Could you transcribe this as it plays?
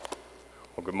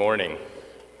Well, good morning.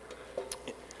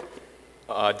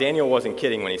 Daniel wasn't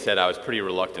kidding when he said I was pretty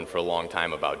reluctant for a long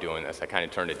time about doing this. I kind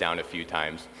of turned it down a few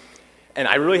times. And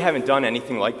I really haven't done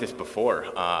anything like this before.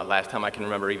 Last time I can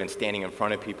remember even standing in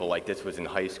front of people like this was in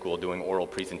high school doing oral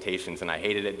presentations, and I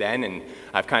hated it then, and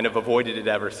I've kind of avoided it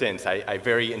ever since. I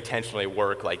very intentionally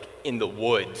work like in the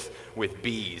woods with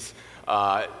bees.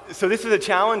 So this is a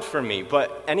challenge for me,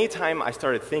 but anytime I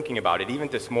started thinking about it, even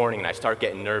this morning, and I start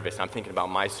getting nervous, I'm thinking about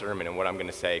my sermon and what I'm going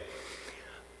to say,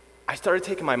 I started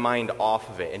taking my mind off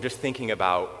of it and just thinking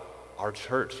about our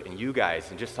church and you guys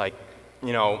and just like,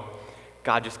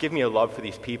 God, just give me a love for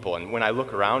these people. And when I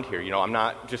look around here, I'm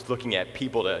not just looking at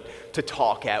people to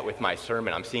talk at with my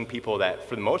sermon. I'm seeing people that,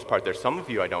 for the most part, there's some of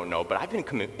you I don't know, but I've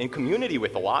been in community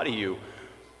with a lot of you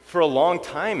for a long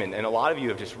time, and a lot of you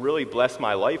have just really blessed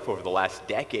my life over the last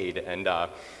decade. And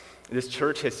this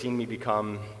church has seen me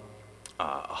become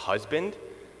a husband,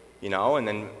 and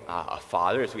then a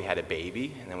father as we had a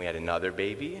baby, and then we had another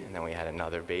baby, and then we had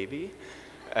another baby.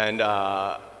 And,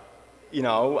 I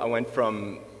went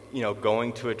from,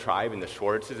 going to a tribe in the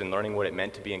Schwartzes and learning what it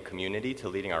meant to be in community to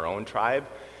leading our own tribe.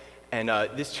 And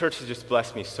this church has just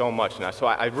blessed me so much. And so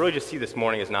I really just see this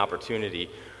morning as an opportunity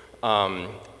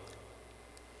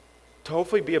to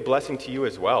hopefully be a blessing to you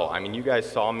as well. I mean, you guys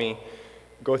saw me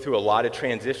go through a lot of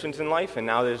transitions in life, and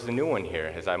now there's a new one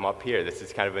here as I'm up here. This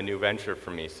is kind of a new venture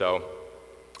for me. So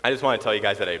I just want to tell you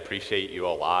guys that I appreciate you a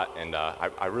lot, and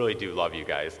I really do love you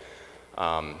guys.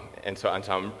 And so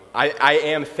I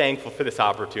am thankful for this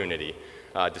opportunity,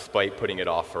 despite putting it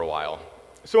off for a while.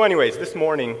 So anyways, this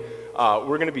morning,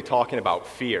 we're going to be talking about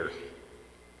fear.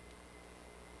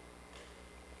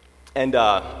 And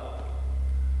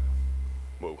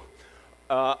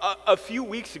a few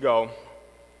weeks ago,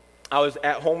 I was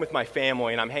at home with my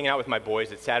family, and I'm hanging out with my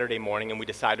boys. It's Saturday morning, and we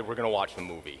decided we're going to watch a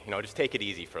movie. Just take it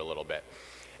easy for a little bit.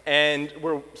 And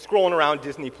we're scrolling around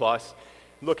Disney Plus,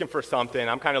 looking for something.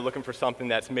 I'm kind of looking for something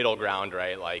that's middle ground,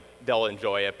 right? Like, they'll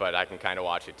enjoy it, but I can kind of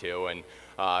watch it too, and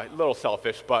a little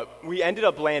selfish. But we ended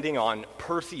up landing on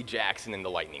Percy Jackson and the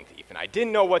Lightning Thief, and I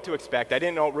didn't know what to expect. I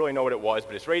didn't really know what it was,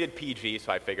 but it's rated PG,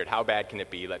 so I figured, how bad can it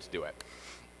be? Let's do it.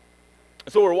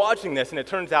 So we're watching this, and it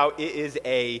turns out it is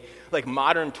a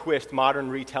modern twist, modern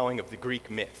retelling of the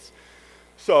Greek myths.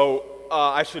 So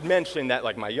I should mention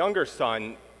that my younger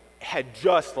son had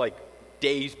just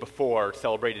days before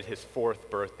celebrated his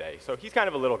 4th birthday. So he's kind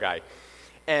of a little guy.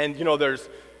 And there's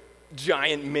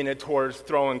giant minotaurs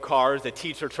throwing cars. The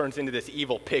teacher turns into this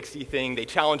evil pixie thing. They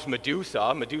challenge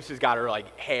Medusa. Medusa's got her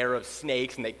hair of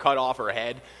snakes, and they cut off her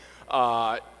head.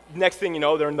 Next thing you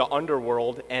know, they're in the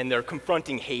underworld, and they're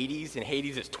confronting Hades, and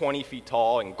Hades is 20 feet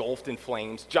tall, engulfed in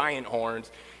flames, giant horns.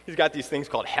 He's got these things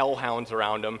called hellhounds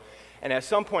around him. And at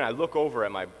some point, I look over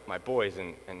at my boys,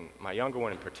 and my younger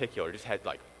one in particular just had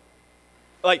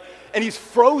and he's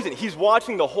frozen. He's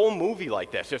watching the whole movie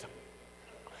like this,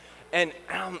 and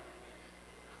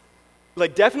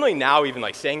definitely now, even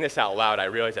saying this out loud, I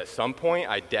realize at some point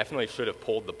I definitely should have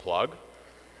pulled the plug.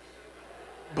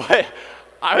 But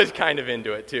I was kind of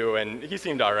into it too, and he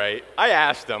seemed all right. I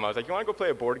asked him, I was like, you want to go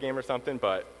play a board game or something?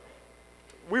 But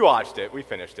we watched it, we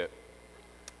finished it.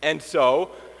 And so,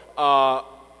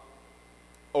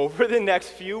 over the next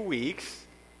few weeks,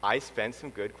 I spent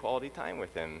some good quality time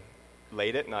with him,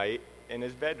 late at night in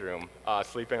his bedroom,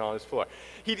 sleeping on his floor.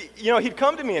 He'd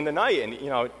come to me in the night,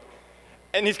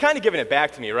 and he's kind of giving it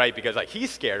back to me, right? Because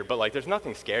he's scared, but there's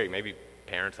nothing scary. Maybe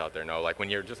parents out there know, when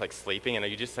you're just sleeping and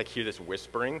you just hear this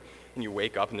whispering, and you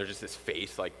wake up and there's just this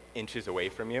face inches away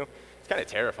from you. It's kind of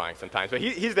terrifying sometimes. But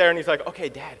he's there and he's like, okay,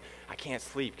 Dad, I can't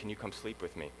sleep. Can you come sleep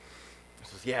with me? I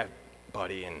says, yeah,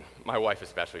 buddy. And my wife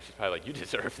especially, she's probably like, you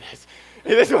deserve this.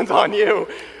 This one's on you.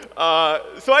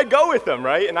 So I'd go with him,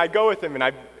 right? And I'd go with him,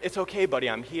 and it's okay, buddy,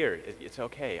 I'm here. It's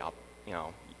okay.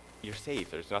 You're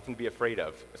safe. There's nothing to be afraid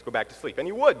of. Let's go back to sleep. And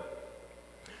he would.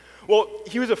 Well,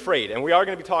 he was afraid, and we are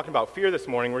going to be talking about fear this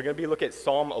morning. We're going to be looking at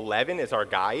Psalm 11 as our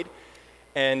guide,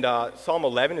 and Psalm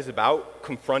 11 is about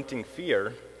confronting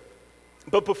fear.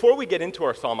 But before we get into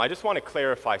our psalm, I just want to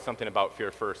clarify something about fear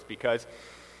first, because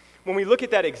when we look at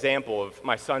that example of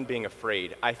my son being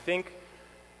afraid, I think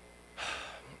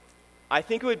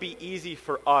it would be easy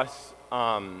for us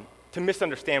to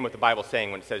misunderstand what the Bible's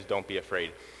saying when it says don't be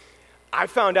afraid. I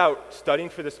found out studying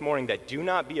for this morning that do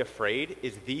not be afraid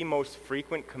is the most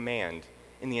frequent command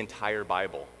in the entire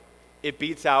Bible. It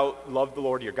beats out love the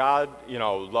Lord your God,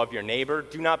 love your neighbor.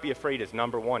 Do not be afraid is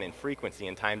number one in frequency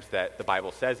in times that the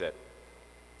Bible says it.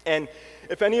 And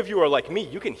if any of you are like me,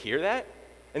 you can hear that,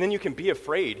 and then you can be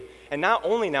afraid. And not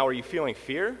only now are you feeling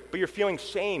fear, but you're feeling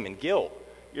shame and guilt.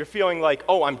 You're feeling like,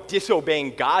 oh, I'm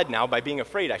disobeying God now by being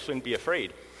afraid. I shouldn't be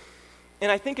afraid.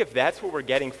 And I think if that's what we're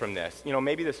getting from this,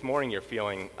 maybe this morning you're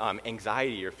feeling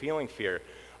anxiety, you're feeling fear.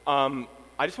 I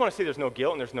just want to say there's no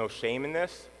guilt and there's no shame in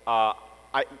this.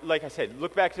 Like I said,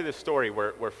 look back to this story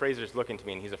where Fraser's looking to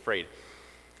me and he's afraid.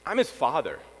 I'm his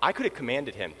father. I could have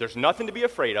commanded him. There's nothing to be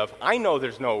afraid of. I know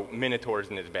there's no minotaurs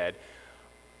in his bed.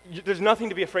 There's nothing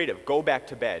to be afraid of. Go back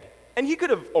to bed. And he could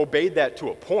have obeyed that to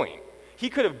a point. He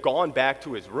could have gone back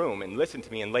to his room and listened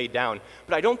to me and laid down,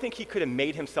 but I don't think he could have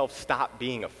made himself stop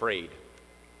being afraid,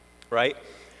 right?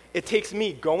 It takes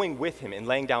me going with him and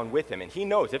laying down with him, and he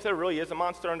knows if there really is a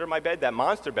monster under my bed, that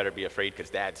monster better be afraid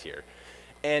because Dad's here.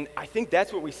 And I think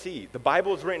that's what we see. The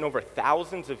Bible is written over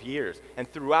thousands of years,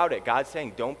 and throughout it, God's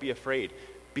saying, don't be afraid,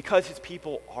 because his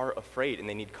people are afraid, and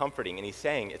they need comforting, and he's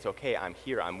saying, it's okay, I'm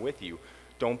here, I'm with you,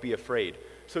 don't be afraid.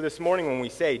 So this morning when we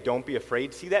say, don't be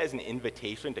afraid, see that as an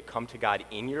invitation to come to God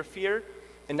in your fear,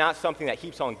 and not something that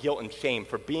heaps on guilt and shame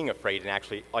for being afraid and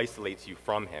actually isolates you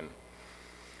from him.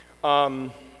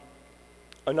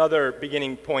 Another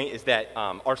beginning point is that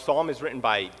our psalm is written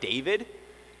by David,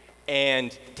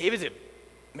 and David's a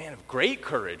man of great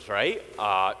courage, right?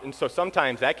 And so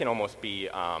sometimes that can almost be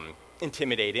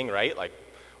intimidating, right? Like,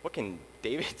 what can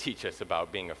David teach us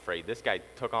about being afraid? This guy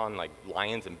took on like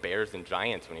lions and bears and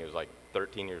giants when he was like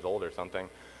 13 years old or something.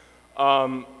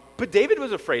 But David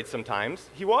was afraid sometimes.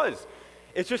 He was.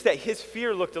 It's just that his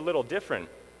fear looked a little different.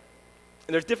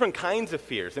 And there's different kinds of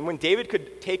fears. And when David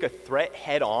could take a threat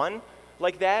head on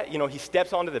like that, he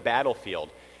steps onto the battlefield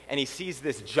and he sees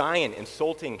this giant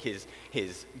insulting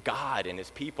his God and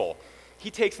his people.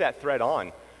 He takes that threat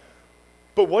on.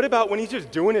 But what about when he's just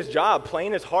doing his job,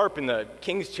 playing his harp in the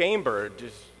king's chamber,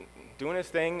 just doing his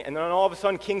thing, and then all of a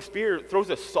sudden King Spear throws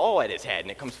a saw at his head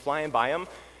and it comes flying by him?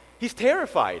 He's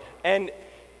terrified. And,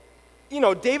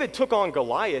 David took on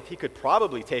Goliath. He could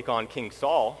probably take on King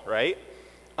Saul, right?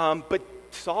 But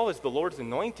Saul is the Lord's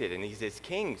anointed and he's his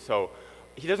king, so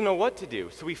he doesn't know what to do.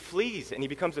 So he flees and he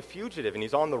becomes a fugitive and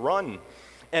he's on the run.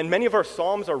 And many of our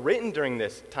psalms are written during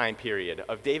this time period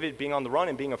of David being on the run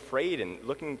and being afraid and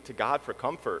looking to God for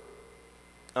comfort.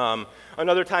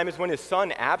 Another time is when his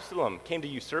son Absalom came to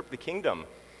usurp the kingdom,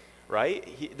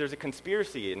 right? There's a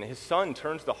conspiracy and his son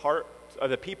turns the heart of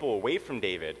the people away from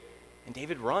David. And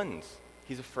David runs.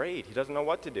 He's afraid. He doesn't know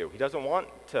what to do. He doesn't want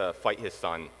to fight his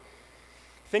son.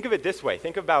 Think of it this way.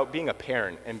 Think about being a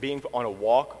parent and being on a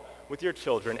walk with your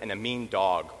children and a mean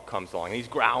dog comes along and he's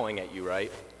growling at you,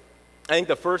 right? I think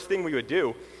the first thing we would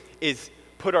do is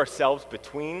put ourselves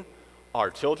between our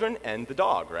children and the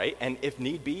dog, right? And if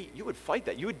need be, you would fight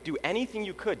that. You would do anything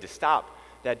you could to stop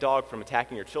that dog from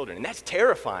attacking your children. And that's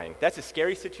terrifying. That's a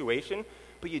scary situation,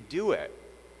 but you do it.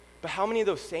 But how many of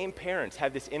those same parents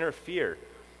have this inner fear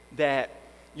that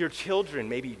your children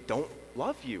maybe don't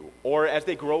love you, or as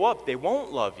they grow up, they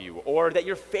won't love you, or that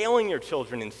you're failing your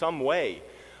children in some way?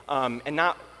 And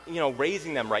not,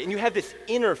 raising them right. And you have this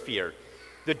inner fear.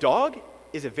 The dog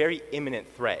is a very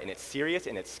imminent threat, and it's serious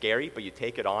and it's scary, but you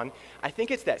take it on. I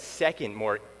think it's that second,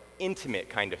 more intimate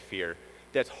kind of fear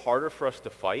that's harder for us to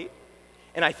fight.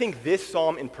 And I think this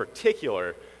psalm in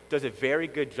particular does a very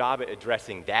good job at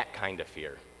addressing that kind of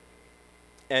fear.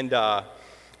 And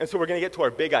so we're going to get to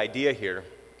our big idea here.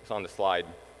 It's on the slide.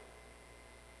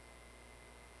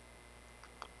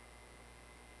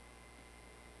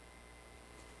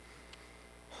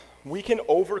 We can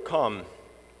overcome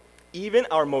even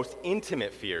our most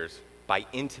intimate fears by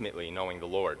intimately knowing the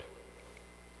Lord.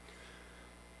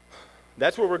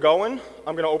 That's where we're going.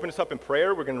 I'm going to open this up in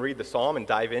prayer. We're going to read the psalm and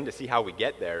dive in to see how we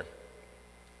get there.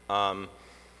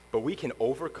 But we can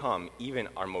overcome even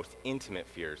our most intimate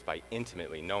fears by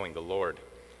intimately knowing the Lord.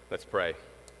 Let's pray.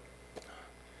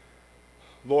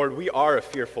 Lord, we are a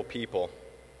fearful people.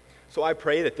 So I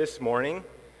pray that this morning,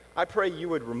 I pray you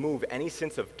would remove any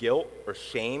sense of guilt or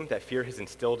shame that fear has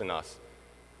instilled in us.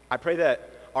 I pray that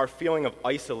our feeling of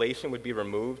isolation would be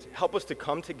removed. Help us to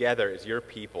come together as your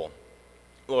people.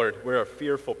 Lord, we're a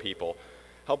fearful people.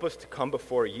 Help us to come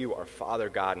before you, our Father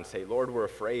God, and say, Lord, we're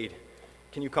afraid.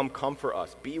 Can you come comfort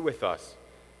us? Be with us.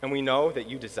 And we know that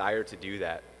you desire to do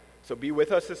that. So be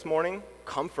with us this morning,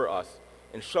 comfort us,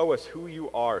 and show us who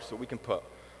you are so we can put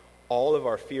all of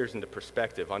our fears into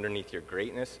perspective underneath your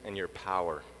greatness and your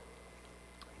power.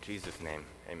 In Jesus' name,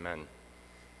 amen.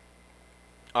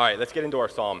 All right, let's get into our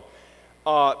psalm.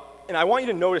 And I want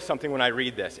you to notice something when I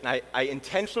read this. And I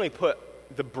intentionally put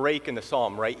the break in the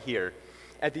psalm right here.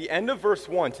 At the end of verse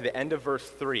 1 to the end of verse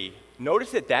 3,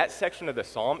 notice that that section of the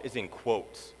psalm is in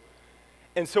quotes.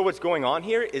 And so what's going on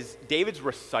here is David's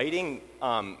reciting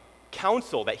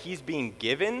counsel that he's being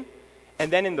given,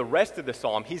 and then in the rest of the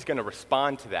psalm, he's going to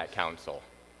respond to that counsel.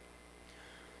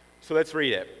 So let's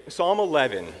read it. Psalm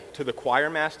 11, to the choir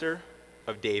master,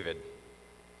 of David.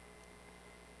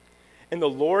 In the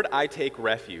Lord I take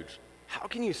refuge. How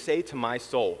can you say to my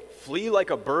soul, flee like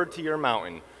a bird to your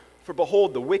mountain? For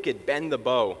behold, the wicked bend the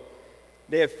bow.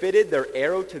 They have fitted their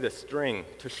arrow to the string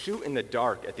to shoot in the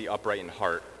dark at the upright in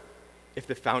heart. If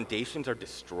the foundations are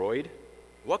destroyed,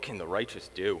 what can the righteous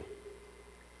do?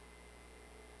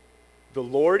 The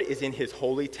Lord is in his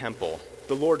holy temple.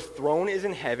 The Lord's throne is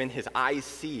in heaven. His eyes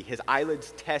see. His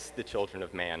eyelids test the children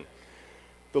of man.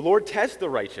 The Lord tests the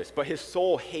righteous, but his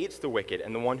soul hates the wicked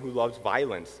and the one who loves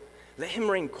violence. Let him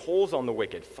rain coals on the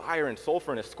wicked. Fire and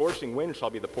sulfur and a scorching wind shall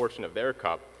be the portion of their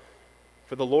cup.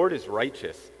 For the Lord is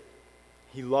righteous.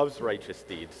 He loves righteous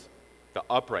deeds. The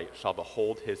upright shall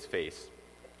behold his face.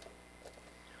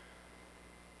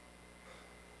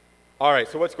 All right,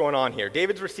 so what's going on here?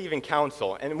 David's receiving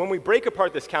counsel, and when we break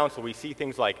apart this counsel, we see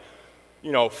things like,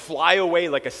 fly away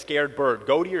like a scared bird.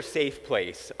 Go to your safe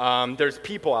place. There's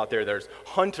people out there. There's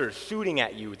hunters shooting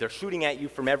at you. They're shooting at you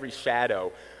from every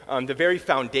shadow. The very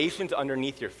foundations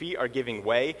underneath your feet are giving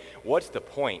way. What's the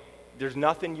point? There's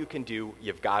nothing you can do.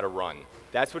 You've got to run.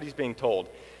 That's what he's being told.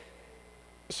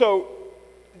 So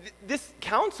this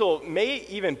counsel may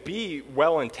even be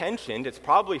well-intentioned. It's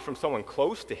probably from someone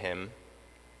close to him.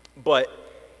 But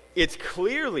it's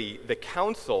clearly the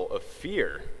counsel of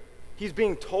fear. He's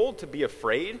being told to be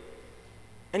afraid,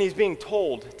 and he's being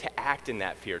told to act in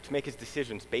that fear, to make his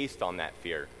decisions based on that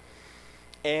fear.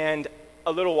 And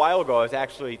a little while ago, I was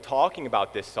actually talking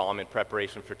about this psalm in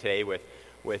preparation for today with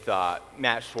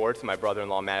Matt Schwartz and my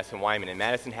brother-in-law, Madison Wyman. And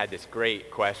Madison had this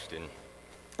great question.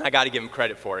 I got to give him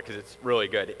credit for it because it's really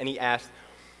good. And he asked,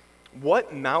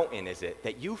 what mountain is it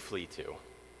that you flee to?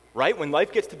 Right? When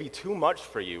life gets to be too much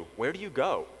for you, where do you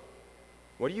go?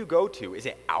 What do you go to? Is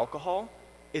it alcohol?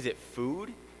 Is it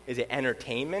food? Is it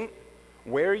entertainment?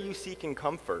 Where are you seeking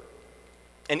comfort?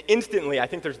 And instantly, I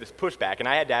think there's this pushback, and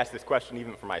I had to ask this question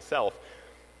even for myself.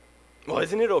 Well,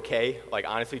 isn't it okay,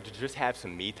 honestly, to just have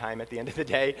some me time at the end of the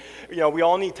day? We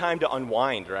all need time to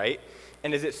unwind, right?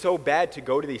 And is it so bad to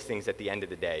go to these things at the end of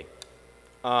the day?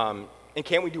 And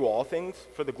can't we do all things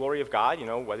for the glory of God?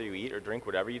 Whether you eat or drink,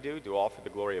 whatever you do all for the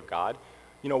glory of God.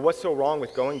 What's so wrong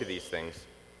with going to these things?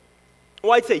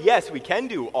 Well, I'd say yes, we can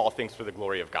do all things for the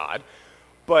glory of God,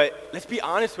 but let's be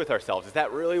honest with ourselves. Is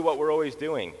that really what we're always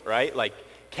doing, right?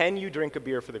 Can you drink a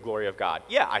beer for the glory of God?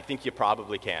 Yeah, I think you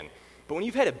probably can. But when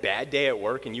you've had a bad day at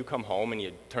work and you come home and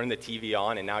you turn the TV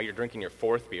on and now you're drinking your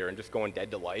fourth beer and just going dead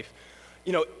to life,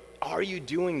 are you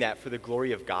doing that for the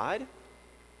glory of God?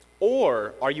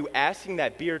 Or are you asking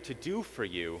that beer to do for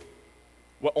you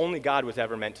what only God was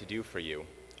ever meant to do for you?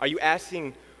 Are you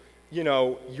asking,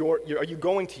 are you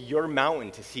going to your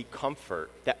mountain to seek comfort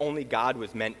that only God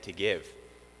was meant to give?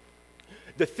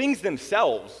 The things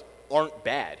themselves aren't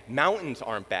bad. Mountains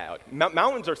aren't bad.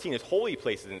 Mountains are seen as holy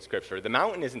places in Scripture. The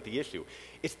mountain isn't the issue.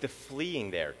 It's the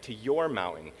fleeing there to your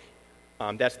mountain.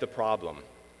 That's the problem.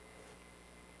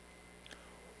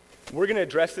 We're going to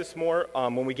address this more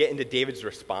when we get into David's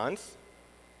response.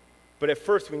 But at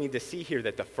first, we need to see here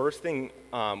that the first thing,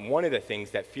 one of the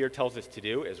things that fear tells us to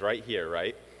do is right here,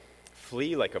 right?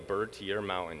 Flee like a bird to your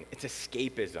mountain. It's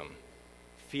escapism.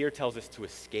 Fear tells us to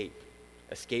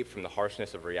escape from the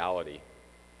harshness of reality.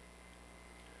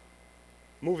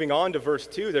 Moving on to verse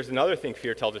 2, there's another thing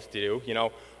fear tells us to do.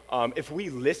 If we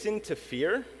listen to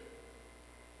fear,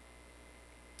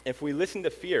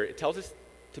 it tells us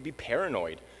to be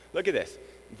paranoid. Look at this,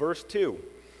 verse 2.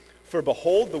 For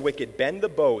behold, the wicked bend the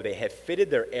bow. They have fitted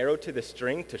their arrow to the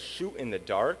string to shoot in the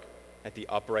dark at the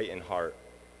upright in heart.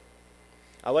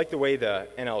 I like the way the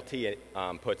NLT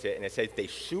puts it, and it says they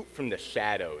shoot from the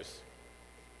shadows.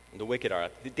 The wicked are.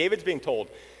 David's being told,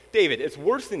 David, it's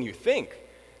worse than you think.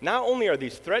 Not only are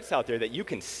these threats out there that you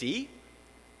can see,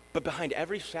 but behind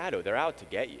every shadow, they're out to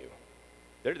get you.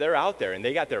 They're out there, and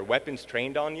they got their weapons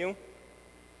trained on you.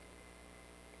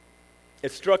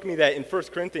 It struck me that in 1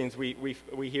 Corinthians,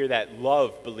 we hear that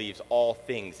love believes all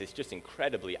things. It's just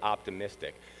incredibly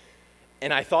optimistic.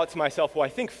 And I thought to myself, well, I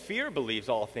think fear believes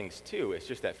all things too. It's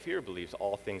just that fear believes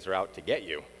all things are out to get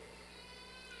you.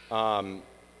 And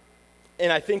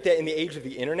I think that in the age of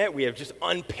the internet, we have just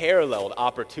unparalleled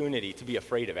opportunity to be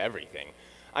afraid of everything.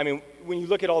 I mean, when you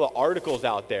look at all the articles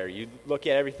out there, you look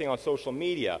at everything on social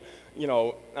media,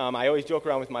 I always joke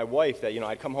around with my wife that,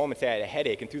 I'd come home and say I had a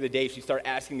headache, and through the day she'd start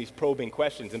asking these probing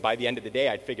questions, and by the end of the day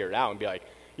I'd figure it out and be like,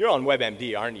 you're on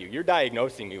WebMD, aren't you? You're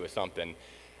diagnosing me with something.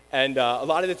 And a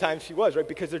lot of the time she was, right?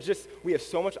 Because we have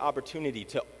so much opportunity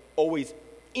to always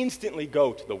instantly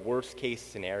go to the worst case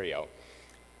scenario.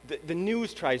 The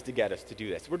news tries to get us to do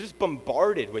this. We're just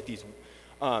bombarded with these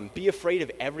be afraid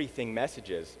of everything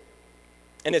messages.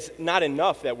 And it's not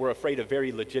enough that we're afraid of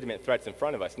very legitimate threats in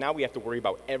front of us. Now we have to worry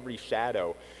about every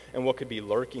shadow and what could be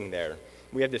lurking there.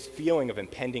 We have this feeling of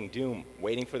impending doom,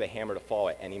 waiting for the hammer to fall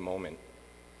at any moment.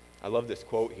 I love this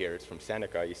quote here. It's from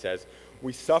Seneca. He says,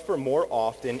 "We suffer more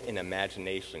often in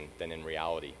imagination than in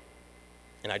reality."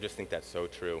 And I just think that's so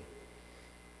true.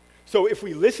 So if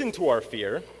we listen to our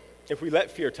fear, if we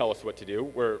let fear tell us what to do,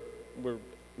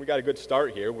 we got a good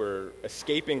start here. We're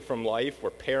escaping from life.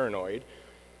 We're paranoid.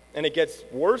 And it gets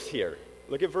worse here.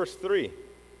 Look at verse 3.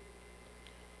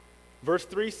 Verse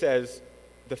 3 says,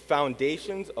 "The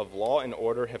foundations of law and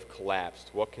order have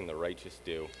collapsed. What can the righteous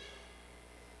do?"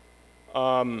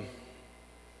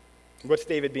 What's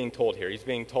David being told here? He's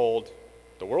being told,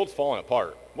 the world's falling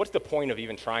apart. What's the point of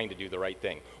even trying to do the right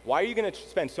thing? Why are you going to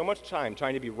spend so much time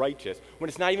trying to be righteous when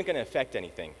it's not even going to affect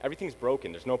anything? Everything's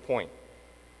broken. There's no point.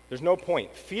 There's no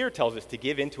point. Fear tells us to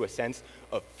give into a sense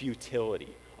of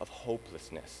futility, of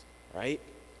hopelessness, right?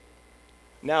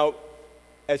 Now,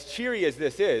 as cheery as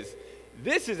this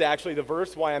is actually the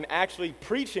verse why I'm actually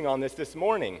preaching on this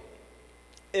morning.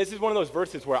 This is one of those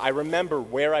verses where I remember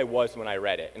where I was when I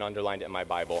read it and underlined it in my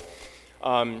Bible.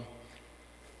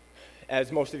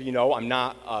 As most of you know, I'm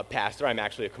not a pastor. I'm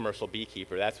actually a commercial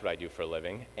beekeeper. That's what I do for a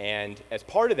living. And as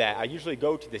part of that, I usually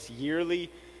go to this yearly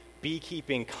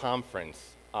beekeeping conference.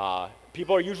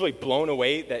 People are usually blown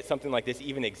away that something like this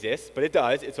even exists, but it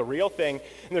does. It's a real thing.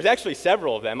 And there's actually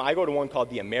several of them. I go to one called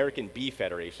the American Bee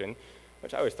Federation,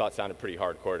 which I always thought sounded pretty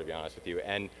hardcore, to be honest with you.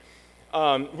 And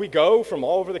we go from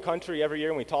all over the country every year,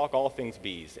 and we talk all things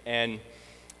bees. And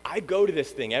I go to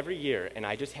this thing every year, and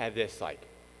I just have this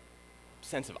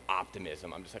sense of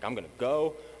optimism. I'm just like, I'm going to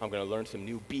go. I'm going to learn some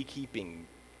new beekeeping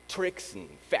tricks and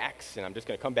facts, and I'm just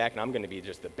going to come back, and I'm going to be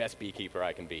just the best beekeeper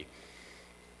I can be.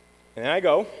 And then I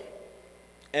go,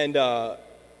 and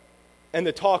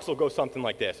the talks will go something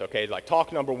like this, okay? Like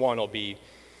talk number 1 will be,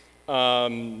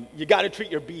 you got to treat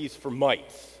your bees for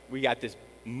mites. We got this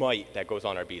mite that goes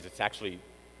on our bees. It's actually,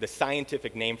 the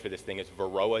scientific name for this thing is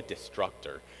Varroa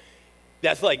destructor.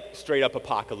 That's like straight up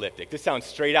apocalyptic. This sounds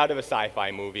straight out of a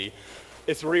sci-fi movie.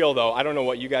 It's real though. I don't know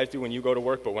what you guys do when you go to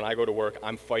work, but when I go to work,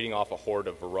 I'm fighting off a horde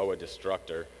of Varroa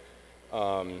destructor.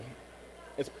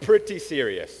 It's pretty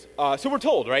serious. So we're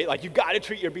told, right? Like, you got to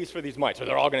treat your bees for these mites or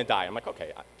they're all going to die. I'm like,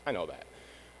 okay, I know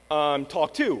that.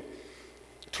 Talk 2.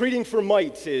 Treating for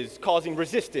mites is causing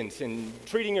resistance, and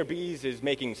treating your bees is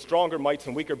making stronger mites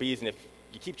and weaker bees, and if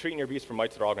you keep treating your bees for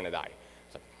mites, they're all going to die.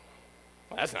 It's like,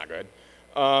 well, that's not good.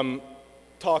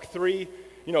 Talk 3,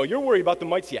 you're worried about the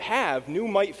mites you have. New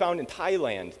mite found in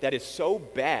Thailand that is so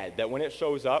bad that when it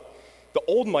shows up, the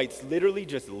old mites literally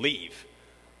just leave.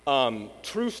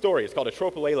 True story. It's called a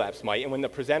tropolaelaps mite, and when the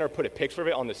presenter put a picture of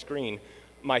it on the screen,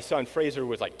 my son Fraser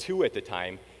was like 2 at the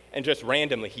time, and just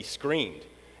randomly he screamed.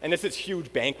 And this is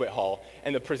huge banquet hall,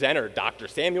 and the presenter, Dr.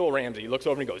 Samuel Ramsey, looks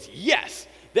over and goes, "Yes,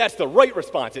 that's the right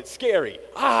response. It's scary.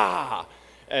 Ah!"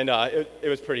 And it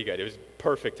was pretty good. It was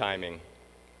perfect timing.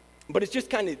 But it's just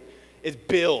kind of, it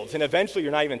builds, and eventually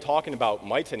you're not even talking about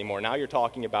mites anymore. Now you're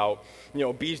talking about,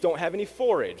 bees don't have any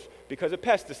forage because of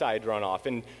pesticide runoff.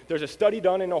 And there's a study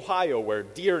done in Ohio where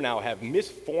deer now have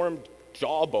misformed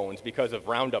jawbones because of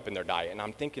Roundup in their diet. And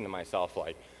I'm thinking to myself,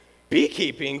 like,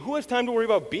 beekeeping? Who has time to worry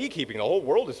about beekeeping? The whole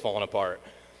world is falling apart.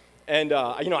 And,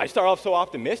 I start off so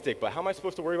optimistic, but how am I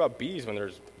supposed to worry about bees when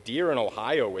there's deer in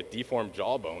Ohio with deformed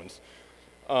jawbones?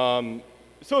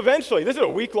 So eventually, this is a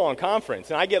week-long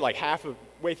conference, and I get like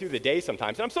halfway through the day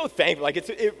sometimes, and I'm so thankful. Like,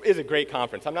 it is a great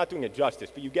conference. I'm not doing it justice,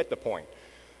 but you get the point.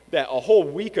 That a whole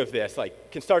week of this,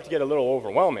 can start to get a little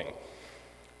overwhelming.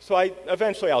 So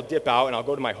eventually I'll dip out, and I'll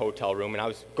go to my hotel room, and I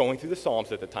was going through the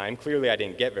Psalms at the time. Clearly, I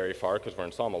didn't get very far, because we're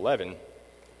in Psalm 11.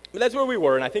 But that's where we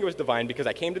were, and I think it was divine, because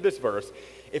I came to this verse,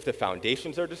 "If the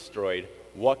foundations are destroyed,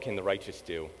 what can the righteous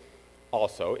do?"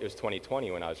 Also, it was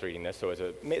 2020 when I was reading this, so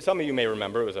some of you may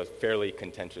remember it was a fairly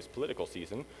contentious political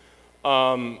season.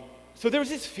 So there was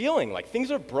this feeling like things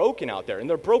are broken out there, and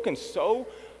they're broken so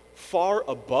far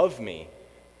above me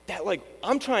that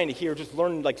I'm trying to just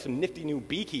learn some nifty new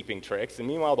beekeeping tricks, and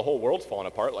meanwhile the whole world's falling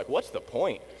apart. What's the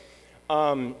point?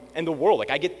 And the world,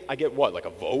 I get what, a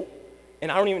vote? And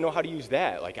I don't even know how to use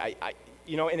that.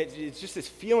 And it's just this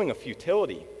feeling of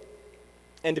futility.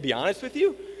 And to be honest with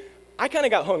you, I kind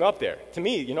of got hung up there. To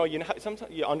me,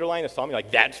 sometimes you underline a psalm, you're like,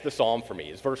 that's the psalm for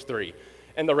me, is verse 3.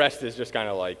 And the rest is just kind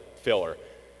of filler.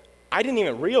 I didn't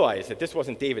even realize that this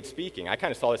wasn't David speaking. I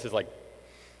kind of saw this as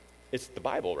it's the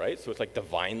Bible, right? So it's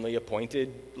divinely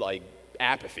appointed,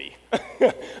 apathy.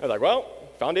 I was like, well,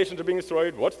 foundations are being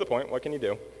destroyed. What's the point? What can you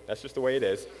do? That's just the way it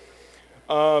is.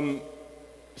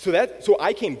 So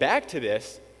I came back to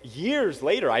this years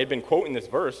later. I had been quoting this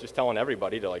verse, just telling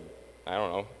everybody to I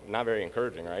don't know, not very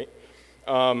encouraging, right?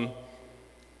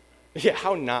 Yeah,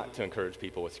 how not to encourage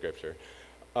people with Scripture.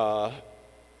 But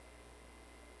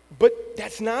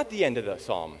that's not the end of the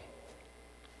psalm.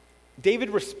 David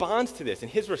responds to this, and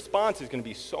his response is going to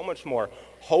be so much more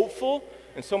hopeful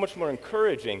and so much more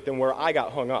encouraging than where I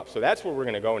got hung up. So that's where we're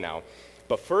going to go now.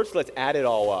 But first, let's add it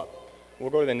all up. We'll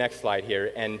go to the next slide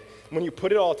here. And when you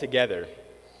put it all together,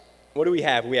 what do we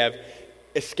have? We have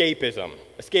escapism.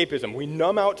 Escapism. We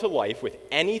numb out to life with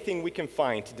anything we can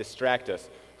find to distract us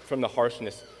from the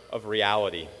harshness of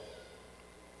reality.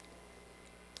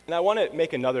 And I want to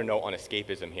make another note on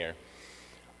escapism here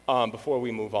before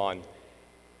we move on.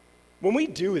 When we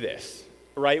do this,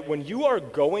 right, when you are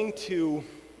going to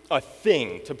a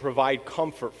thing to provide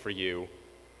comfort for you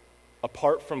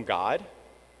apart from God,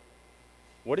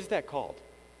 what is that called?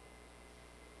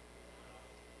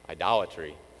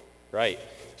 Idolatry, right?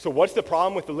 So what's the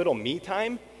problem with the little me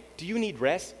time? Do you need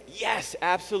rest? Yes,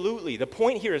 absolutely. The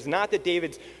point here is not that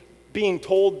David's being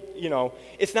told,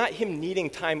 it's not him needing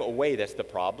time away that's the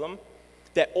problem.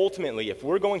 That ultimately, if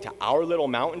we're going to our little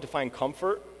mountain to find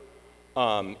comfort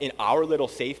in our little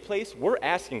safe place, we're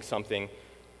asking something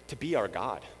to be our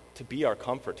God, to be our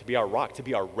comfort, to be our rock, to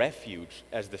be our refuge,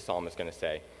 as the psalm is going to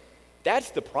say.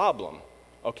 That's the problem,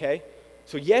 okay?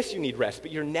 So yes, you need rest,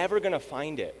 but you're never going to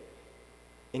find it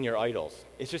in your idols.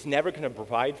 It's just never going to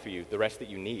provide for you the rest that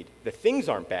you need. The things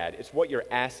aren't bad. It's what you're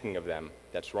asking of them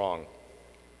that's wrong.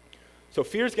 So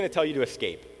fear is going to tell you to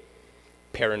escape.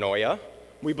 Paranoia.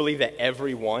 We believe that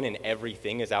everyone and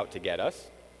everything is out to get us.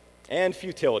 And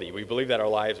futility. We believe that our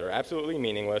lives are absolutely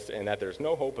meaningless and that there's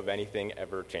no hope of anything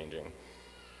ever changing.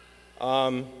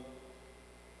 So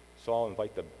I'll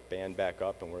invite the band back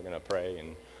up and we're going to pray.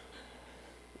 And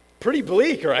pretty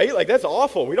bleak, right? Like, that's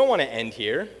awful. We don't want to end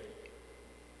here.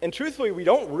 And truthfully, we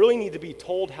don't really need to be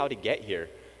told how to get here.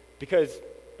 Because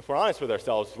if we're honest with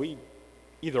ourselves, we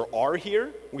either are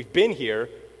here, we've been here,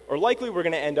 or likely we're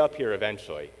going to end up here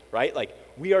eventually, right? Like,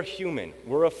 we are human.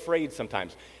 We're afraid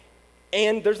sometimes.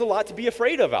 And there's a lot to be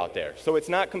afraid of out there. So it's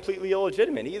not completely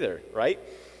illegitimate either, right?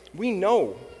 We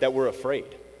know that we're afraid.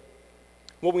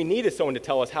 What we need is someone to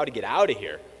tell us how to get out of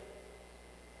here.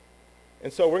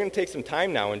 And so we're going to take some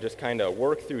time now and just kind of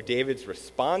work through David's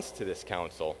response to this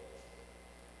counsel.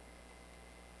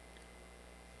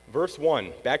 Verse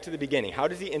 1, back to the beginning. How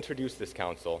does he introduce this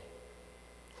counsel?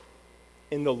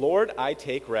 In the Lord I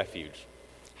take refuge.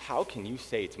 How can you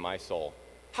say to my soul?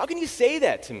 How can you say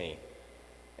that to me?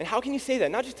 And how can you say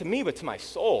that, not just to me, but to my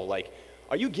soul? Like,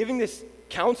 are you giving this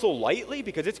counsel lightly?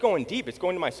 Because it's going deep, it's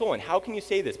going to my soul. And how can you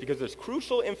say this? Because there's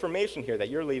crucial information here that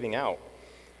you're leaving out.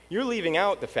 You're leaving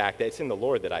out the fact that it's in the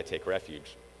Lord that I take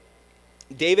refuge.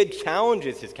 David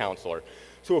challenges his counselor.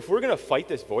 So if we're going to fight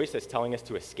this voice that's telling us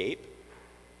to escape,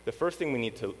 the first thing we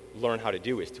need to learn how to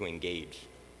do is to engage,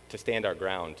 to stand our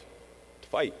ground, to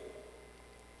fight,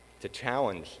 to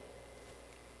challenge.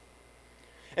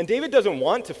 And David doesn't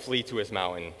want to flee to his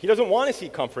mountain. He doesn't want to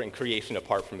seek comfort in creation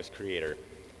apart from his Creator.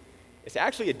 It's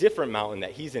actually a different mountain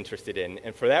that he's interested in.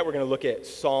 And for that, we're going to look at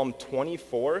Psalm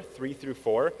 24, 3 through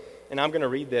 4. And I'm going to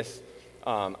read this.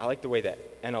 I like the way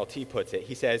that NLT puts it.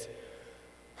 He says,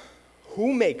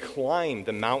 "Who may climb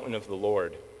the mountain of the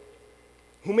Lord?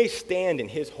 Who may stand in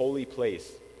his holy place?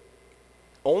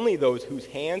 Only those whose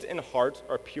hands and hearts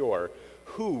are pure,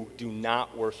 who do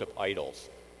not worship idols."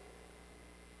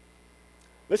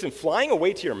 Listen, flying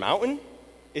away to your mountain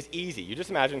is easy. You just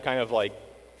imagine kind of like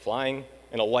flying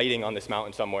and alighting on this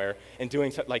mountain somewhere and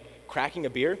doing something like cracking a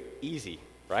beer, easy,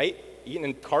 right? Eating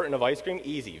a carton of ice cream,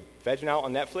 easy. Vegging out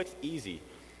on Netflix, easy.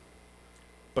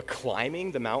 But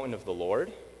climbing the mountain of the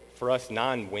Lord, for us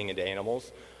non-winged animals,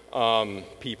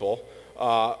 people,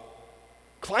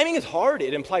 climbing is hard.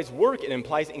 It implies work. It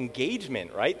implies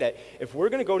engagement, right? That if we're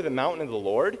going to go to the mountain of the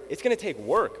Lord, it's going to take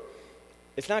work.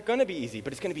 It's not going to be easy,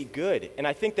 but it's going to be good. And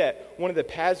I think that one of the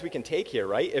paths we can take here,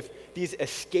 right, if these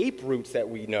escape routes that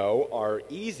we know are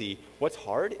easy, what's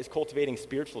hard is cultivating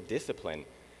spiritual discipline.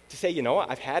 To say, you know what,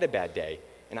 I've had a bad day,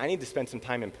 and I need to spend some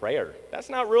time in prayer. That's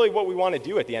not really what we want to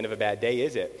do at the end of a bad day,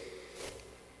 is it?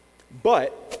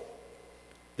 But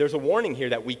there's a warning here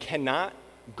that we cannot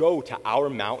go to our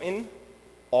mountain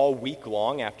all week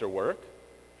long after work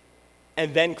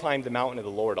and then climb the mountain of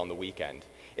the Lord on the weekend.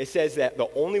 It says that the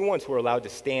only ones who are allowed to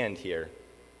stand here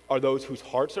are those whose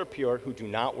hearts are pure, who do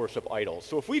not worship idols.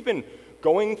 So if we've been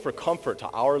going for comfort to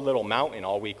our little mountain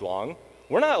all week long,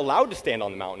 we're not allowed to stand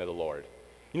on the mountain of the Lord.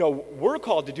 You know, we're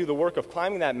called to do the work of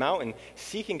climbing that mountain,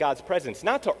 seeking God's presence,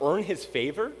 not to earn his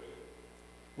favor,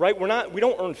 right? We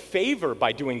don't earn favor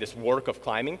by doing this work of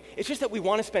climbing. It's just that we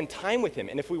want to spend time with him.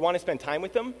 And if we want to spend time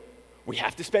with him, We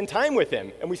have to spend time with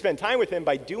him. And we spend time with him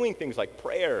by doing things like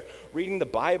prayer, reading the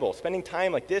Bible, spending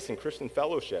time like this in Christian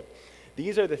fellowship.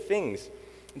 These are the things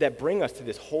that bring us to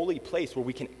this holy place where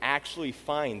we can actually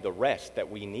find the rest that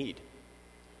we need,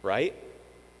 right?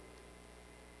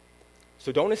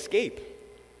 So don't escape.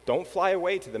 Don't fly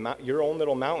away to your own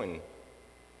little mountain.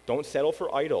 Don't settle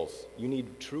for idols. You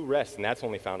need true rest, and that's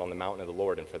only found on the mountain of the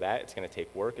Lord. And for that, it's going to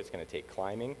take work. It's going to take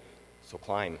climbing. So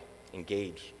climb,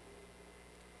 engage.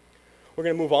 We're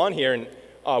going to move on here,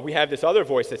 and we have this other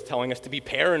voice that's telling us to be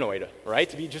paranoid, right?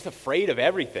 To be just afraid of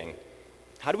everything.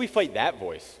 How do we fight that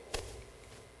voice?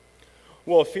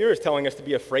 Well, if fear is telling us to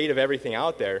be afraid of everything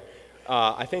out there,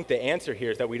 I think the answer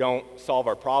here is that we don't solve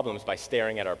our problems by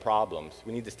staring at our problems.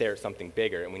 We need to stare at something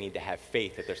bigger, and we need to have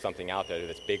faith that there's something out there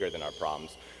that's bigger than our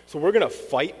problems. So we're going to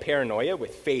fight paranoia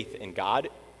with faith in God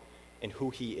and who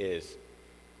he is.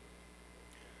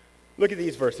 Look at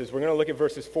these verses. We're going to look at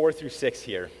verses 4 through 6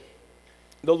 here.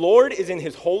 The Lord is in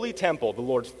his holy temple. The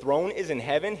Lord's throne is in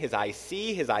heaven. His eyes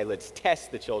see, his eyelids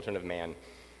test the children of man.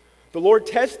 The Lord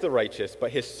tests the righteous,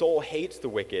 but his soul hates the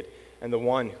wicked and the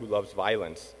one who loves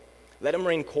violence. Let him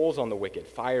rain coals on the wicked.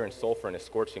 Fire and sulfur and a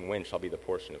scorching wind shall be the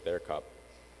portion of their cup.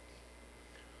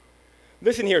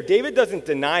 Listen here, David doesn't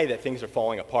deny that things are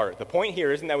falling apart. The point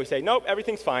here isn't that we say, nope,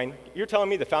 everything's fine. You're telling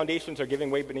me the foundations are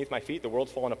giving way beneath my feet, the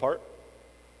world's falling apart?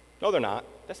 No, they're not.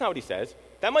 That's not what he says.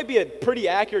 That might be a pretty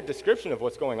accurate description of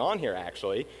what's going on here,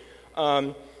 actually.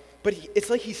 But it's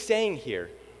like he's saying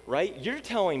here, right? You're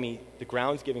telling me the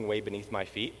ground's giving way beneath my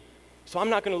feet, so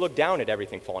I'm not going to look down at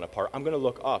everything falling apart. I'm going to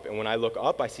look up, and when I look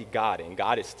up, I see God, and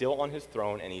God is still on his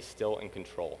throne, and he's still in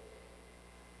control.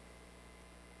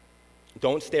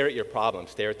 Don't stare at your problem.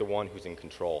 Stare at the one who's in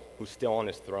control, who's still on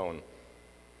his throne,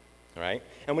 all right?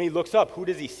 And when he looks up, who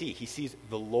does he see? He sees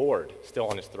the Lord still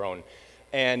on his throne.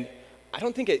 And I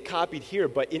don't think it copied here,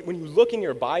 but when you look in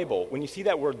your Bible, when you see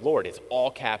that word Lord, it's all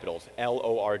capitals,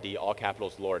 L-O-R-D, all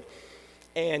capitals, Lord.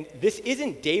 And this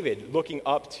isn't David looking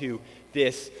up to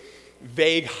this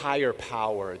vague higher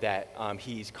power that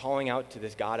he's calling out to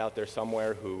this God out there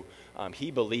somewhere who he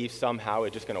believes somehow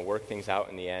is just going to work things out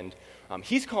in the end.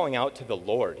 He's calling out to the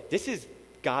Lord. This is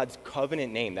God's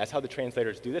covenant name. That's how the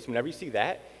translators do this. Whenever you see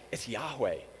that, it's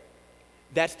Yahweh.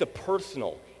 That's the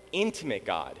personal, intimate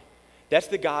God. That's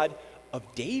the God of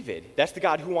David. That's the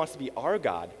God who wants to be our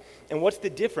God. And what's the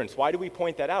difference? Why do we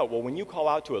point that out? Well, when you call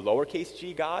out to a lowercase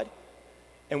g God,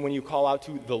 and when you call out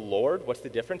to the Lord, what's the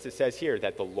difference? It says here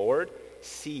that the Lord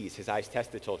sees, his eyes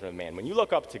test the children of man. When you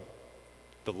look up to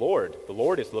the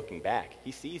Lord is looking back.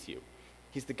 He sees you.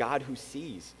 He's the God who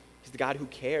sees. He's the God who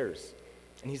cares.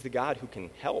 And he's the God who can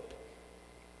help.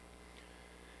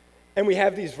 And we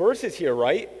have these verses here,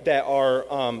 right, that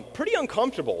are pretty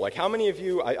uncomfortable. Like, how many of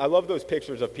you, I love those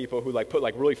pictures of people who, like, put,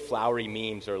 like, really flowery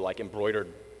memes or, like, embroidered,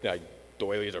 like,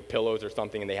 doilies or pillows or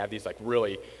something, and they have these, like,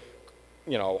 really,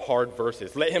 hard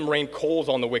verses. Let him rain coals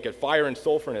on the wicked. Fire and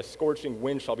sulfur and a scorching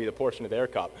wind shall be the portion of their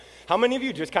cup. How many of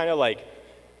you just kind of, like,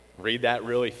 read that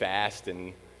really fast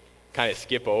and kind of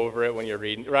skip over it when you're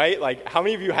reading, right? Like, how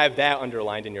many of you have that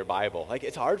underlined in your Bible? Like,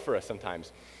 it's hard for us sometimes.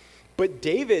 But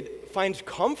David finds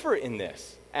comfort in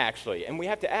this, actually, and we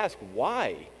have to ask,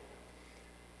 why?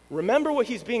 Remember what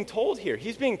he's being told here.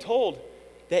 He's being told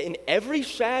that in every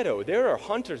shadow, there are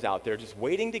hunters out there just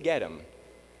waiting to get him,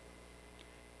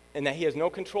 and that he has no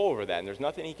control over that, and there's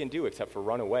nothing he can do except for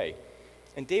run away.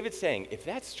 And David's saying, if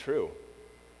that's true,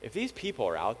 if these people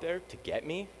are out there to get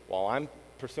me while I'm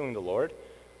pursuing the Lord,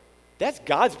 that's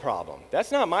God's problem.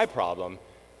 That's not my problem.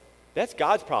 That's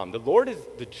God's problem. The Lord is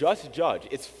the just judge.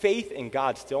 It's faith in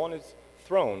God still on his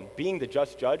throne, being the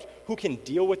just judge, who can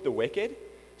deal with the wicked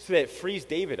so that it frees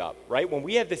David up, right? When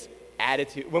we have this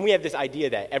attitude, when we have this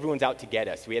idea that everyone's out to get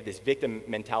us, we have this victim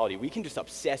mentality, we can just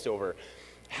obsess over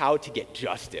how to get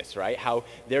justice, right? How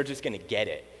they're just going to get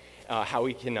it. How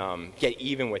we can get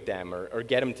even with them or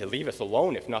get them to leave us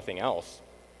alone, if nothing else.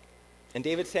 And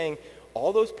David's saying,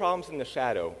 all those problems in the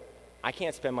shadow, I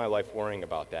can't spend my life worrying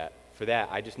about that. For that,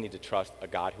 I just need to trust a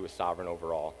God who is sovereign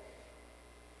over all.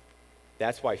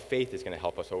 That's why faith is going to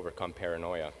help us overcome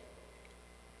paranoia.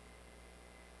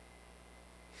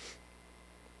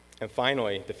 And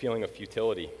finally, the feeling of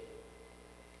futility,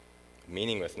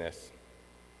 meaninglessness.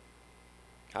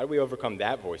 How do we overcome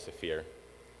that voice of fear?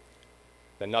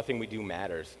 That nothing we do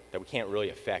matters, that we can't really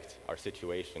affect our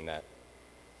situation, that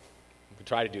we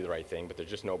try to do the right thing, but there's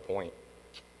just no point.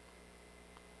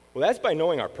 Well, that's by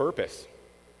knowing our purpose,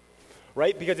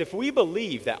 right? Because if we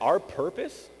believe that our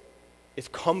purpose is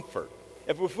comfort,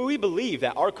 if we believe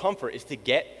that our comfort is to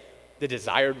get the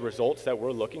desired results that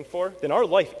we're looking for, then our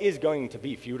life is going to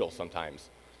be futile sometimes,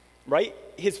 right?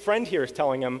 His friend here is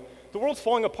telling him The world's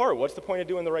falling apart. What's the point of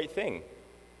doing the right thing?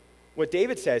 What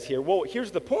David says here, well,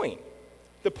 here's the point.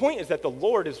 The point is that the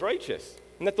Lord is righteous,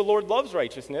 and that the Lord loves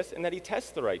righteousness, and that he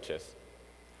tests the righteous.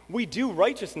 We do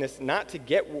righteousness not to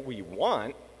get what we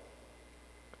want.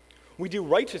 We do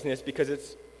righteousness because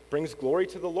it brings glory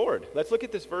to the Lord. Let's look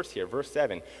at this verse here, verse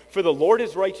 7. For the Lord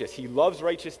is righteous. He loves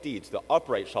righteous deeds. The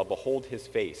upright shall behold his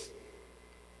face.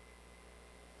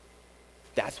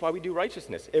 That's why we do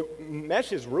righteousness. It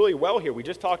meshes really well here. We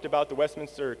just talked about the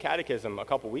Westminster Catechism a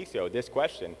couple weeks ago, this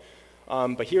question.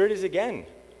 But here it is again.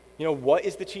 What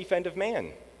is the chief end of man?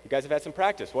 You guys have had some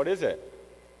practice. What is it?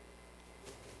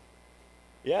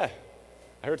 Yeah,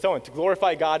 I heard someone, to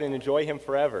glorify God and enjoy him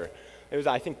forever. It was,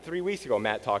 I think, 3 weeks ago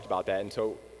Matt talked about that. And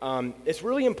so it's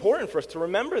really important for us to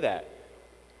remember that.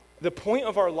 The point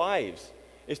of our lives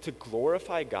is to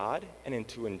glorify God and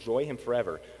to enjoy him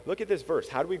forever. Look at this verse.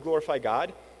 How do we glorify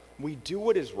God? We do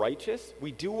what is righteous.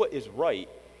 We do what is right,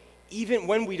 even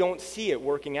when we don't see it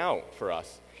working out for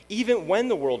us, even when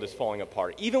the world is falling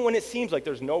apart, even when it seems like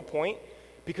there's no point,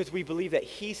 because we believe that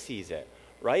he sees it,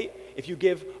 right? If you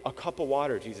give a cup of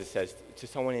water, Jesus says, to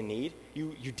someone in need,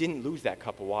 you didn't lose that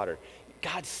cup of water.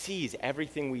 God sees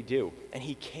everything we do, and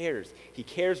he cares. He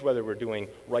cares whether we're doing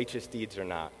righteous deeds or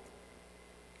not.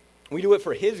 We do it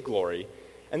for his glory,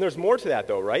 and there's more to that,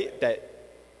 though, right? That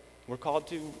we're called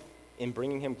to, in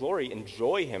bringing him glory,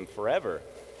 enjoy him forever.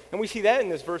 And we see that in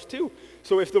this verse, too.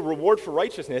 So if the reward for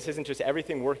righteousness isn't just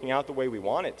everything working out the way we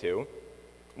want it to,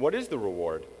 what is the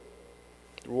reward?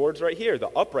 The reward's right here. The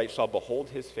upright shall behold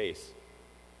his face.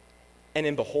 And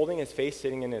in beholding his face,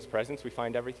 sitting in his presence, we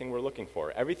find everything we're looking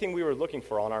for. Everything we were looking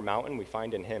for on our mountain, we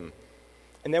find in him.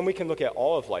 And then we can look at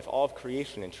all of life, all of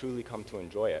creation, and truly come to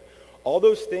enjoy it. All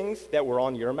those things that were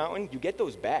on your mountain, you get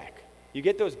those back. You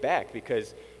get those back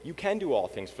because you can do all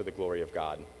things for the glory of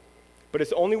God. But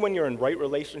it's only when you're in right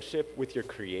relationship with your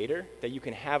Creator that you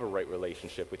can have a right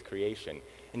relationship with creation.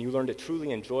 And you learn to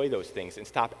truly enjoy those things and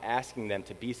stop asking them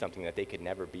to be something that they could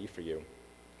never be for you.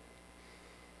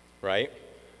 Right?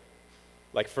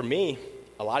 Like for me,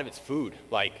 a lot of it's food.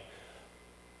 Like,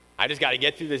 I just got to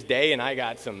get through this day and I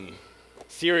got some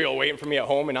cereal waiting for me at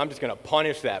home and I'm just going to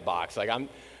punish that box. Like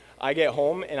I get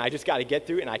home and I just got to get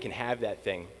through it and I can have that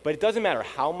thing. But it doesn't matter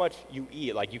how much you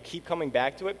eat. Like, you keep coming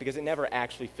back to it because it never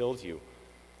actually fills you,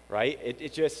 right?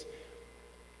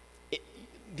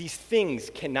 These things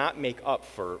cannot make up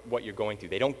for what you're going through.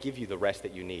 They don't give you the rest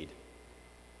that you need.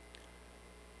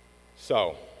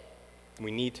 So, we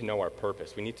need to know our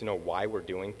purpose. We need to know why we're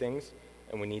doing things,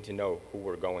 and we need to know who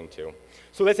we're going to.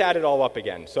 So let's add it all up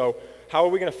again. So how are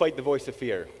we going to fight the voice of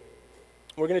fear?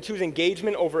 We're going to choose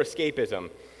engagement over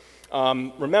escapism.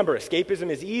 Remember,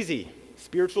 escapism is easy.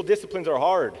 Spiritual disciplines are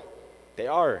hard. They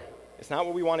are. It's not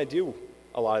what we want to do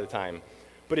a lot of the time.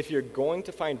 But if you're going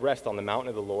to find rest on the mountain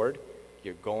of the Lord,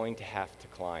 you're going to have to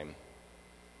climb.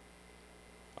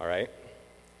 All right?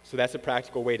 So that's a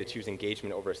practical way to choose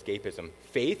engagement over escapism.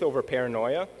 Faith over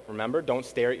paranoia. Remember, don't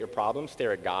stare at your problems,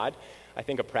 stare at God. I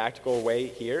think a practical way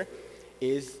here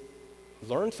is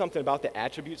learn something about the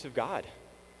attributes of God.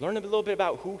 Learn a little bit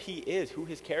about who he is, who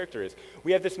his character is.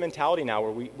 We have this mentality now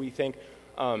where we think,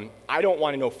 I don't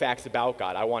want to know facts about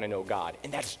God, I want to know God.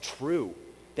 And that's true.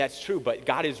 That's true, but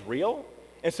God is real.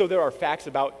 And so there are facts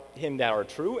about him that are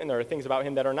true, and there are things about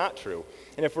him that are not true.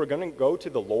 And if we're going to go to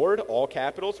the Lord, all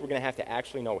capitals, we're going to have to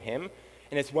actually know him.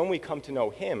 And it's when we come to know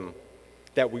him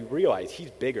that we realize he's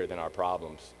bigger than our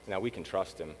problems, and that we can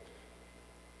trust him.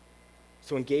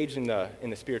 So engage in the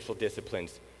spiritual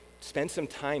disciplines. Spend some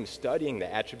time studying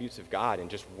the attributes of God and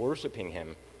just worshiping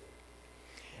him.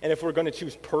 And if we're going to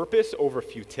choose purpose over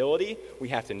futility, we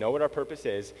have to know what our purpose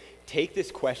is. Take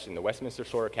this question, the Westminster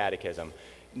Shorter Catechism,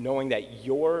 knowing that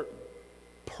your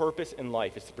purpose in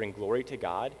life is to bring glory to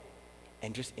God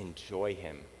and just enjoy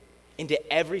him.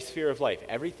 Into every sphere of life,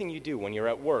 everything you do, when you're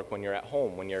at work, when you're at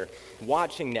home, when you're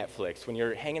watching Netflix, when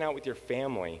you're hanging out with your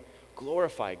family,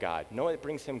 glorify God. Know it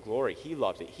brings him glory. He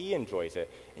loves it. He enjoys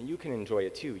it. And you can enjoy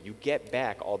it too. You get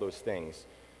back all those things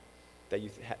that you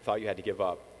thought you had to give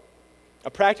up. A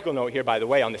practical note here, by the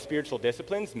way, on the spiritual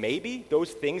disciplines, maybe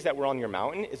those things that were on your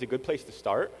mountain is a good place to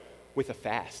start with a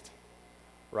fast,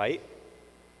 right?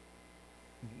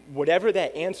 Whatever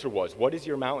that answer was, what is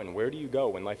your mountain? Where do you go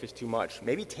when life is too much?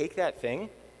 Maybe take that thing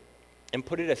and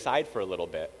put it aside for a little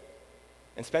bit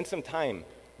and spend some time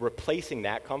replacing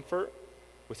that comfort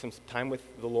with some time with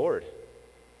the Lord,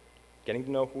 getting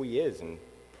to know who he is and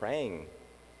praying.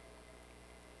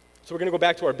 So we're going to go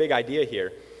back to our big idea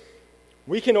here.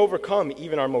 We can overcome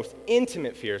even our most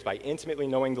intimate fears by intimately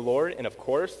knowing the Lord, and of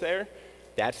course that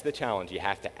That's the challenge. You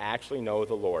have to actually know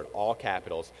the Lord, all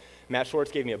capitals. Matt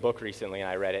Schwartz gave me a book recently, and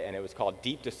I read it, and it was called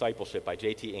Deep Discipleship by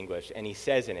J.T. English, and he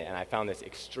says in it, and I found this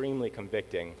extremely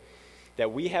convicting,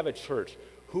 that we have a church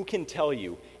who can tell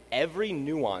you every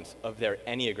nuance of their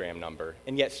Enneagram number,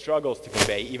 and yet struggles to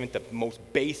convey even the most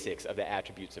basics of the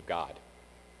attributes of God.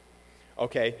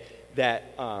 Okay? That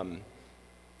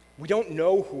we don't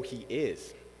know who he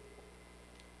is.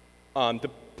 The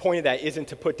point of that isn't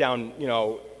to put down,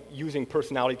 using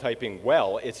personality typing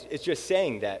well. It's just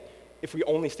saying that if we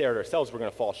only stare at ourselves, we're going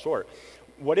to fall short.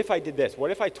 What if I did this? What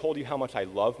if I told you how much I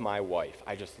love my wife?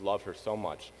 I just love her so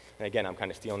much. And again, I'm kind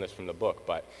of stealing this from the book,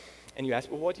 and you ask,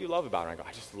 well, what do you love about her? I go,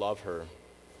 I just love her.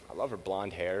 I love her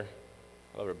blonde hair.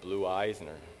 I love her blue eyes and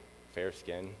her fair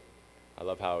skin. I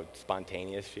love how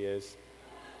spontaneous she is.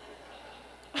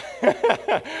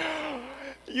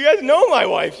 You guys know my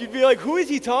wife. You'd be like, who is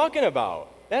he talking about?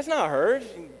 That's not her.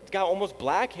 She's got almost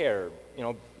black hair,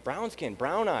 brown skin,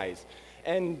 brown eyes.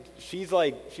 And she's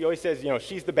like, she always says,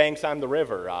 she's the banks, I'm the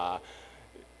river.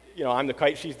 I'm the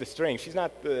kite, she's the string. She's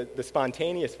not the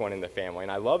spontaneous one in the family,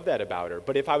 and I love that about her.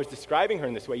 But if I was describing her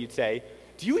in this way, you'd say,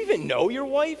 do you even know your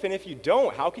wife? And if you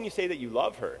don't, how can you say that you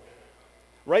love her?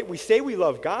 Right? We say we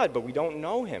love God, but we don't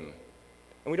know him.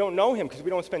 And we don't know him because we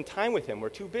don't spend time with him. We're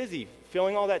too busy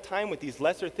filling all that time with these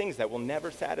lesser things that will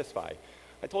never satisfy.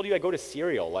 I told you I go to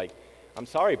cereal. I'm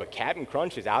sorry, but Captain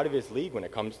Crunch is out of his league when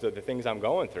it comes to the things I'm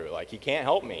going through. He can't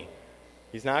help me.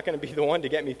 He's not going to be the one to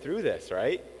get me through this,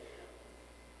 right?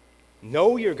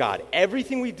 Know your God.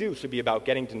 Everything we do should be about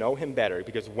getting to know him better,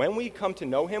 because when we come to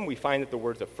know him, we find that the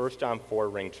words of 1 John 4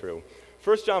 ring true.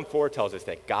 1 John 4 tells us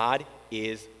that God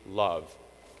is love.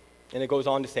 And it goes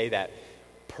on to say that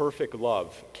perfect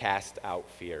love casts out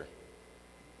fear.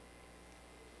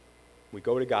 We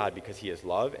go to God because he is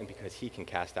love and because he can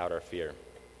cast out our fear.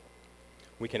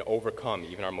 We can overcome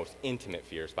even our most intimate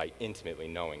fears by intimately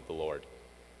knowing the Lord.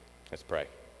 Let's pray.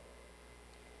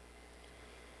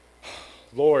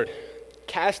 Lord,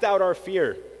 cast out our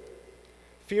fear.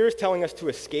 Fear is telling us to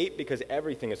escape because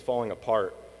everything is falling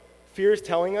apart. Fear is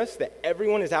telling us that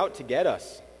everyone is out to get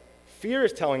us. Fear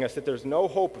is telling us that there's no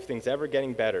hope of things ever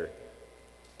getting better.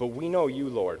 But we know you,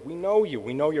 Lord. We know you.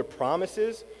 We know your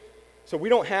promises, so we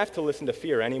don't have to listen to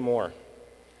fear anymore.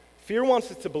 Fear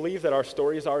wants us to believe that our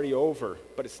story is already over,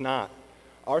 but it's not.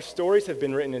 Our stories have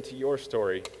been written into your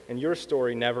story, and your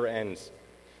story never ends.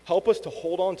 Help us to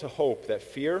hold on to hope that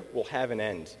fear will have an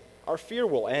end. Our fear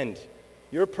will end.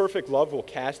 Your perfect love will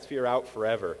cast fear out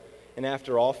forever. And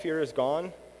after all fear is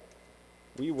gone,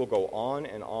 we will go on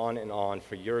and on and on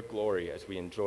for your glory as we enjoy